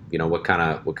now? What kind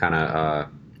of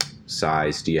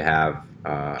size do you have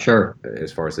Sure.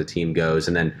 as far as the team goes?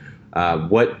 And then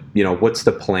what's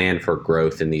the plan for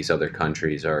growth in these other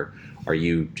countries? Are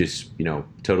you just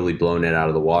totally blowing it out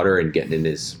of the water and getting in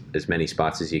as many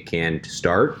spots as you can to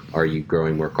start? Are you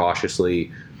growing more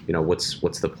cautiously?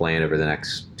 What's the plan over the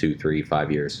next 2, 3,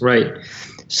 5 years? Right.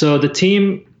 So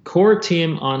the core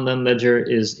team on LendLedger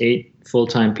is 8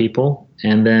 full-time people,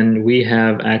 and then we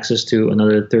have access to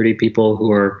another 30 people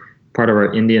who are part of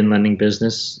our Indian lending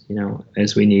business,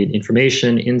 as we need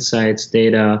information, insights,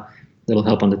 data that'll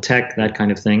help on the tech, that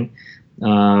kind of thing.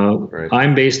 Right.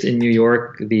 I'm based in New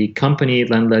York. The company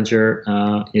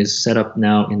LendLedger is set up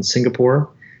now in Singapore,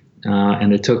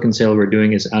 and the token sale we're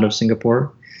doing is out of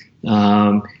Singapore.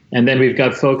 And then we've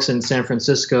got folks in San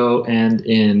Francisco and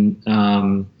in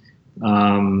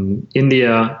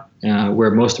India,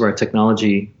 where most of our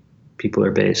technology people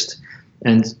are based.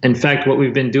 And in fact, what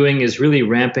we've been doing is really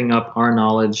ramping up our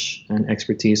knowledge and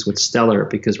expertise with Stellar,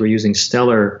 because we're using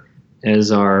Stellar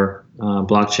as our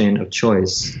blockchain of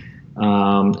choice.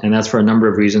 And that's for a number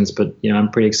of reasons, but I'm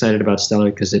pretty excited about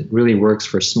Stellar because it really works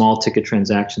for small ticket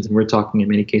transactions, and we're talking in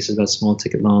many cases about small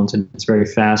ticket loans, and it's very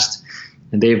fast.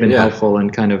 And they've been helpful in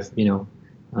kind of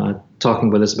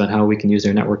talking with us about how we can use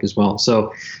their network as well.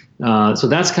 So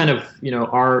that's kind of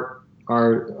our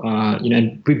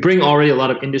and we bring already a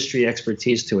lot of industry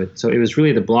expertise to it. So it was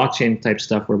really the blockchain type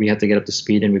stuff where we had to get up to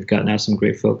speed, and we've got now some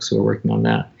great folks who are working on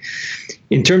that.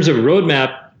 In terms of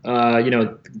roadmap,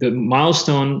 the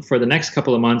milestone for the next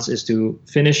couple of months is to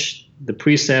finish the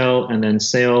pre-sale and then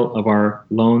sale of our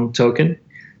loan token.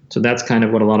 So that's kind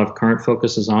of what a lot of current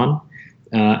focus is on.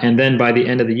 And then by the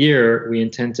end of the year, we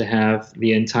intend to have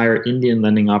the entire Indian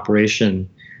lending operation,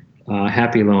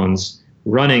 Happy Loans,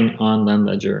 running on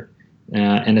LendLedger.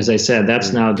 And as I said,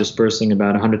 that's now dispersing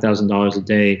about $100,000 a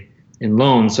day in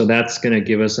loans. So that's going to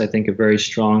give us, I think, a very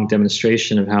strong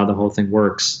demonstration of how the whole thing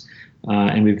works.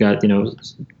 And we've got,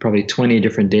 probably 20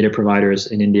 different data providers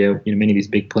in India, many of these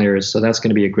big players. So that's going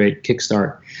to be a great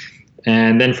kickstart.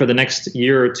 And then for the next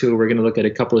year or two, we're going to look at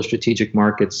a couple of strategic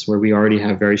markets where we already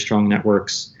have very strong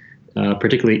networks,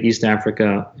 particularly East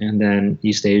Africa and then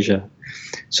East Asia.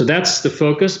 So that's the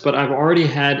focus, but I've already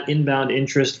had inbound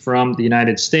interest from the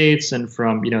United States and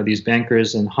from, these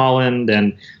bankers in Holland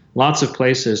and lots of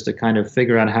places to kind of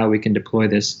figure out how we can deploy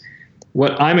this.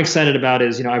 What I'm excited about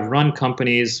is, I've run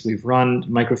companies, we've run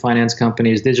microfinance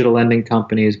companies, digital lending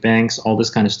companies, banks, all this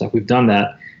kind of stuff. We've done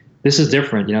that. This is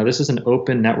different. This is an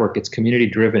open network. It's community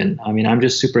driven. I mean, I'm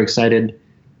just super excited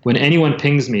when anyone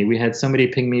pings me. We had somebody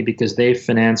ping me because they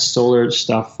finance solar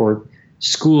stuff for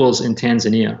schools in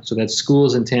Tanzania. So that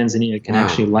schools in Tanzania can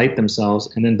actually light themselves.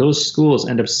 And then those schools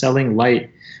end up selling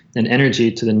light and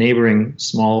energy to the neighboring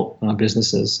small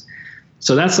businesses.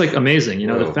 So that's like amazing.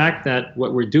 The fact that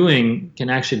what we're doing can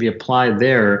actually be applied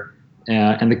there,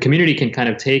 and the community can kind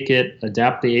of take it,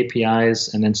 adapt the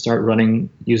APIs, and then start running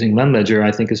using LendLedger,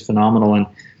 I think is phenomenal. And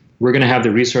we're going to have the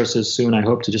resources soon, I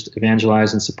hope, to just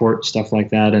evangelize and support stuff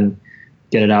like that and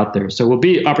get it out there. So we'll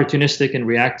be opportunistic and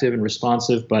reactive and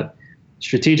responsive, but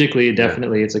strategically,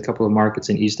 definitely, it's a couple of markets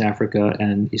in East Africa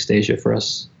and East Asia for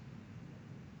us.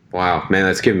 Wow, man,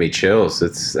 that's giving me chills.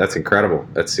 That's incredible.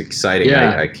 That's exciting.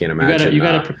 Yeah. I can't imagine. You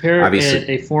got to prepare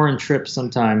a foreign trip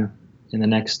sometime in the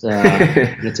next,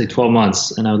 let's say, 12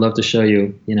 months, and I would love to show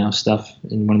you, stuff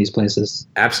in one of these places.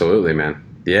 Absolutely, man.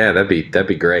 Yeah, that'd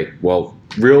be great. Well,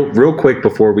 real quick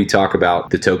before we talk about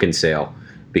the token sale,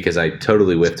 because I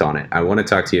totally whiffed on it, I want to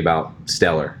talk to you about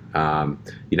Stellar.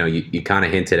 You kind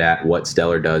of hinted at what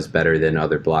Stellar does better than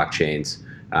other blockchains,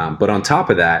 but on top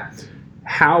of that,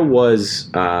 how was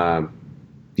the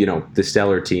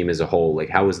Stellar team as a whole? Like,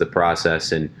 how was the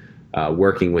process and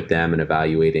working with them and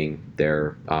evaluating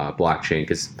their blockchain?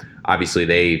 Because obviously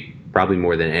they, probably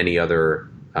more than any other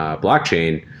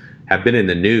blockchain, have been in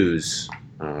the news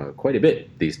quite a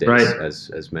bit these days, right,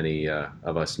 as many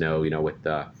of us know, with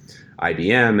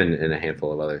IBM and a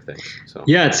handful of other things. So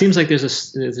yeah, it seems like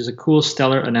there's a cool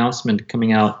Stellar announcement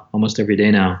coming out almost every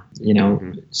day now.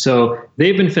 So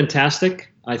they've been fantastic.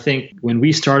 I think when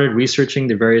we started researching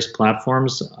the various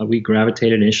platforms, we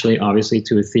gravitated initially, obviously,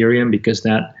 to Ethereum because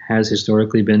that has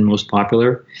historically been most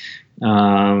popular.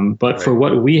 But for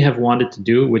what we have wanted to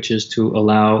do, which is to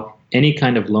allow any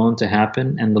kind of loan to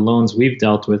happen, and the loans we've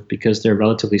dealt with, because they're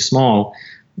relatively small,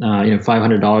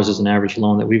 $500 is an average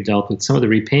loan that we've dealt with. Some of the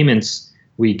repayments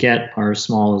we get are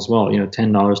small as well, $10,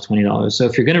 $20. So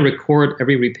if you're going to record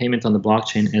every repayment on the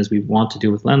blockchain, as we want to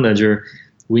do with LendLedger,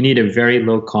 we need a very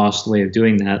low-cost way of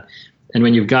doing that. And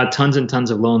when you've got tons and tons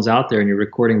of loans out there and you're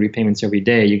recording repayments every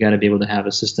day, you got to be able to have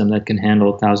a system that can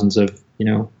handle thousands of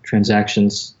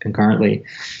transactions concurrently.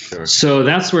 Sure. So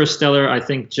that's where Stellar, I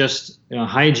think, just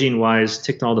hygiene-wise,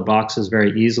 ticked all the boxes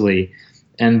very easily.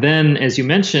 And then, as you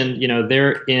mentioned,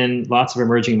 they're in lots of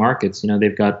emerging markets.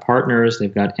 They've got partners,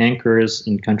 they've got anchors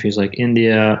in countries like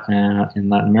India, in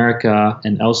Latin America,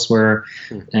 and elsewhere.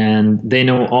 And they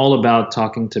know all about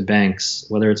talking to banks,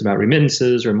 whether it's about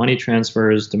remittances or money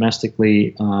transfers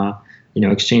domestically,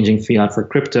 exchanging fiat for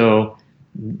crypto.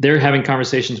 They're having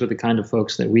conversations with the kind of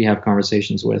folks that we have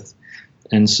conversations with.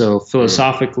 And so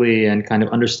philosophically and kind of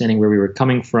understanding where we were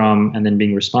coming from and then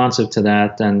being responsive to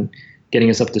that and getting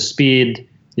us up to speed.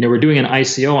 We're doing an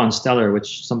ICO on Stellar,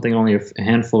 which is something only a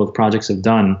handful of projects have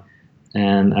done.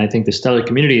 And I think the Stellar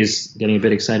community is getting a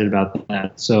bit excited about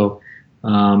that. So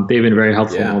they've been very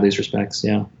helpful in all these respects.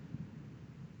 Yeah.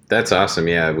 That's awesome.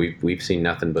 Yeah, we've seen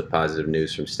nothing but positive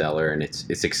news from Stellar, and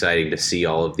it's exciting to see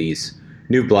all of these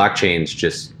new blockchains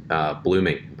just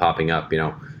blooming, popping up.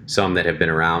 Some that have been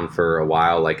around for a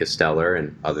while, like a Stellar,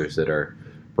 and others that are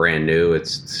brand new.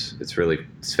 It's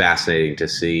fascinating to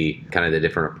see kind of the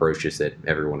different approaches that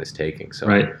everyone is taking. So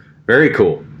very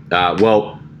cool.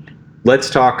 Well, let's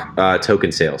talk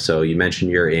token sale. So you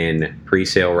mentioned you're in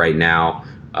pre-sale right now.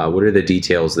 What are the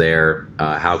details there?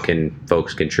 How can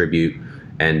folks contribute?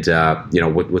 And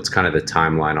what's kind of the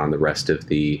timeline on the rest of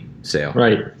the sale?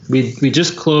 Right. We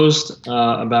just closed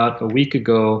about a week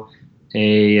ago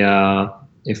a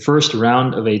first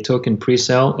round of a token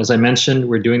pre-sale. As I mentioned,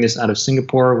 we're doing this out of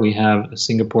Singapore. We have a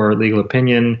Singapore legal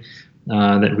opinion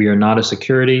that we are not a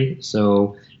security.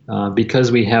 So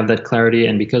because we have that clarity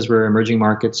and because we're emerging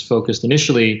markets focused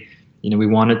initially, we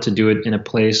wanted to do it in a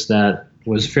place that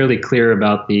was fairly clear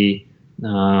about the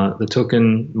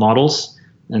token models.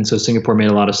 And so Singapore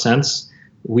made a lot of sense.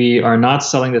 We are not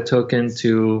selling the token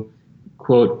to,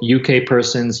 quote, UK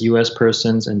persons, US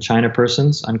persons, and China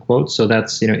persons, unquote. So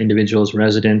that's, individuals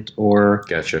resident or,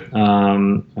 Gotcha.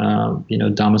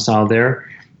 Domicile there.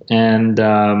 And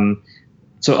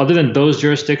so other than those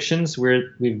jurisdictions,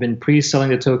 we've been pre-selling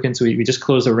the token. So we just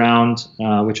closed a round,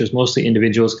 which was mostly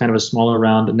individuals, kind of a smaller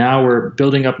round. Now we're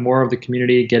building up more of the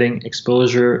community, getting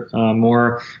exposure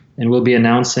more, and we'll be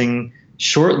announcing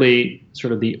shortly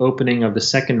sort of the opening of the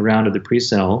second round of the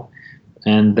pre-sale,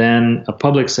 and then a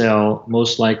public sale,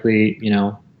 most likely,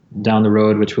 down the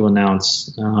road, which we'll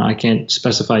announce. I can't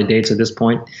specify dates at this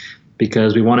point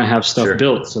because we want to have stuff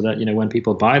built so that, when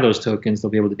people buy those tokens,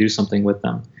 they'll be able to do something with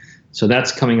them. So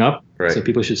that's coming up. Right. So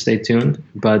people should stay tuned.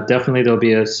 But definitely there'll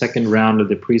be a second round of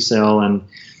the pre-sale, and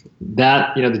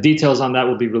that, the details on that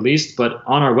will be released. But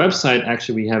on our website,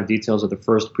 actually, we have details of the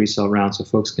first pre-sale round, so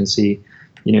folks can see.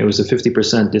 It was a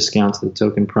 50% discount to the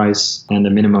token price, and a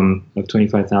minimum of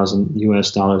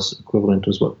 $25,000 equivalent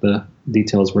was what the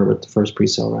details were with the first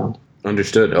pre-sale round.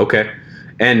 Understood. Okay.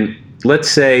 And let's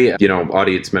say,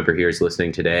 audience member here is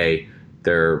listening today.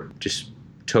 They're just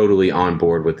totally on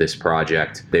board with this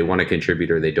project. They want to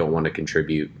contribute or they don't want to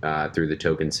contribute through the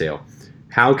token sale.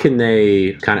 How can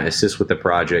they kind of assist with the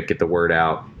project, get the word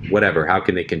out, whatever? How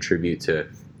can they contribute to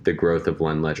the growth of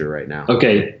LendLedger right now?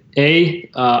 Okay.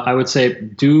 I would say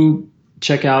do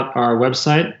check out our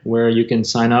website where you can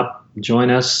sign up, join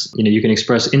us. You can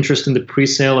express interest in the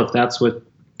pre-sale if that's what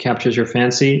captures your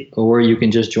fancy, or you can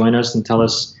just join us and tell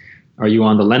us, are you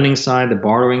on the lending side, the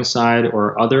borrowing side,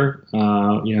 or other,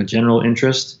 general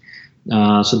interest?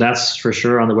 So that's for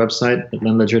sure on the website at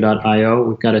LendLedger.io.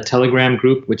 We've got a Telegram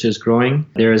group, which is growing.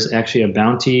 There is actually a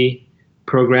bounty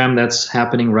program that's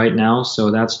happening right now. So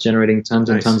that's generating tons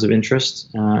and tons of interest.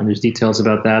 And there's details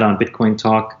about that on Bitcoin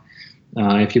Talk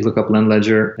if you look up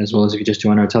LendLedger, as well as if you just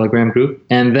join our Telegram group.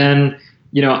 And then,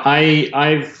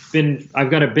 I've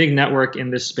got a big network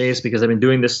in this space because I've been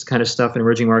doing this kind of stuff in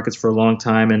emerging markets for a long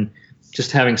time, and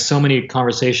just having so many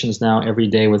conversations now every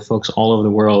day with folks all over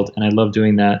the world. And I love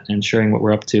doing that and sharing what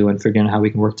we're up to and figuring out how we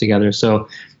can work together. So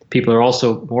people are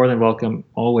also more than welcome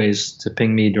always to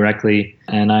ping me directly.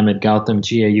 And I'm at Gautam,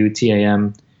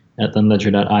 Gautam, at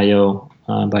LendLedger.io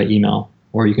by email,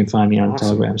 or you can find me on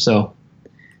Telegram. So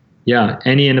yeah,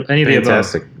 any of the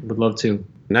above. Would love to.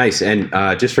 Nice. And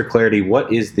just for clarity,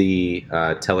 what is the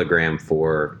Telegram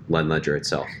for LendLedger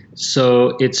itself?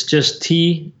 So it's just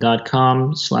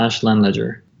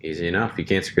t.com/LendLedger. Easy enough. You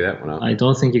can't screw that one up. I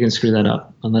don't think you can screw that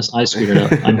up unless I screwed it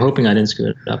up. I'm hoping I didn't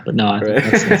screw it up, but no, I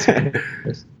think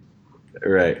that's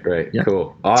Right. Yeah.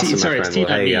 Cool. Awesome, Sorry, my it's friend.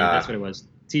 t.me. That's what it was.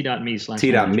 T.me/LendLedger.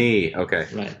 T.me. Okay.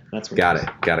 Right. That's what Got it.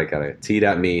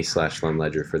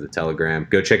 T.me/LendLedger for the Telegram.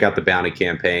 Go check out the bounty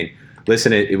campaign.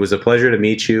 Listen, it was a pleasure to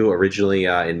meet you originally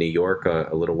in New York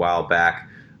a little while back.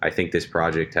 I think this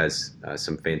project has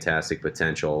some fantastic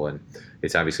potential, and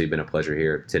it's obviously been a pleasure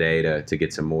here today to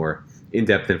get some more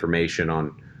in-depth information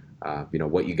on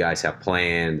what you guys have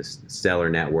planned, the Stellar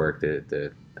Network,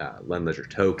 the LendLedger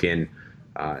token,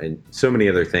 and so many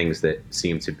other things that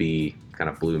seem to be kind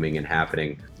of blooming and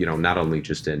happening, not only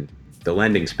just in the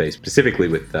lending space, specifically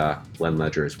with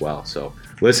LendLedger as well. So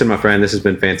listen, my friend, this has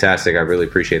been fantastic. I really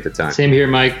appreciate the time. Same here,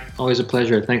 Mike. Always a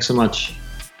pleasure. Thanks so much.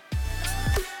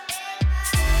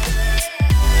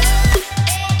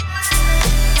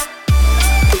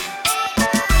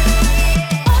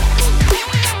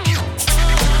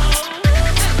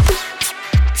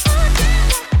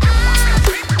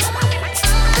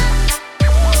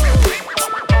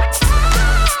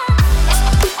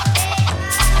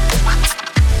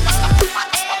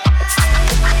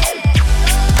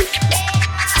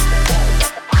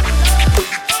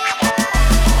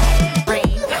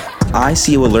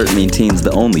 ICO Alert maintains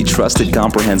the only trusted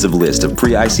comprehensive list of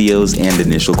pre-ICOs and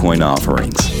initial coin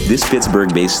offerings. This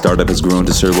Pittsburgh-based startup has grown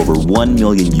to serve over 1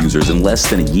 million users in less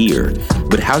than a year.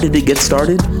 But how did it get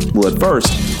started? Well, at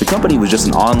first, the company was just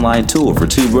an online tool for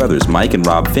two brothers, Mike and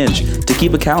Rob Finch, to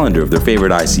keep a calendar of their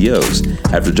favorite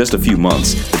ICOs. After just a few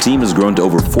months, the team has grown to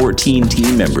over 14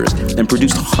 team members and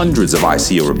produced hundreds of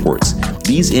ICO reports.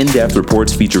 These in-depth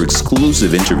reports feature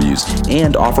exclusive interviews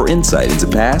and offer insight into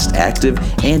past, active,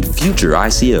 and future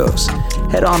ICOs.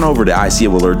 Head on over to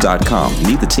ICOalert.com,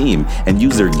 meet the team, and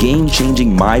use their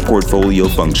game-changing My Portfolio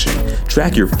function.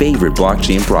 Track your favorite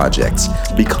blockchain projects.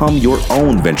 Become your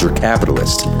own venture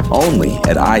capitalist. Only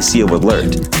at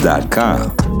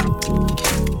ICOalert.com.